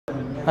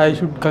I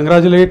should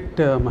congratulate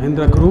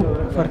Mahindra Group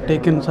for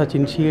taking such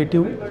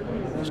initiative,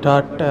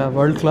 start a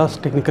world-class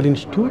technical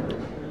institute.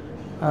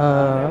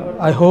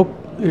 I hope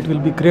it will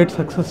be great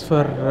success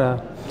for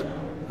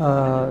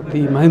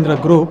the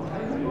Mahindra Group,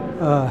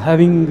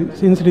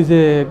 since it is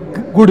a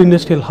good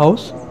industrial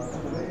house.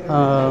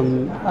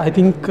 I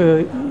think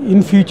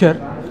in future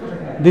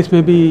this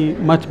may be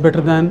much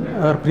better than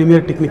our premier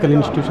technical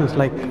institutions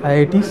like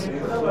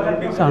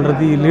IITs. So under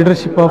the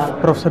leadership of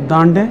Professor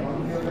Dande,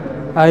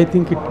 I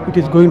think it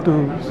is going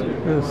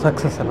to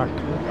success a lot.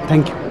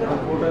 Thank you.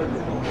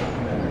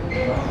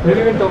 Maybe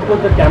we can talk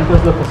about the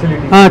campus, the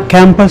facilities.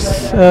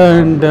 Campus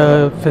and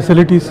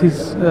facilities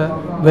is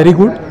very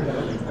good,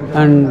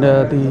 and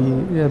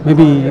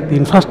maybe the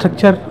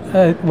infrastructure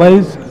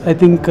wise, I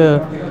think there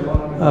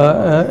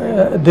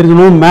is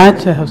no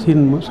match. I have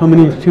seen so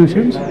many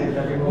institutions.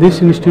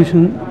 This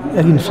institution,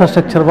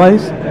 infrastructure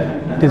wise,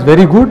 it is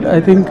very good. I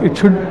think it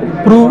should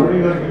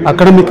improve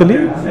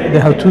academically. They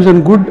have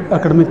chosen good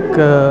academic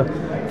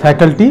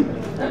faculty.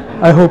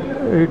 I hope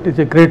it is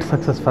a great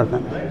success for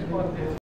them.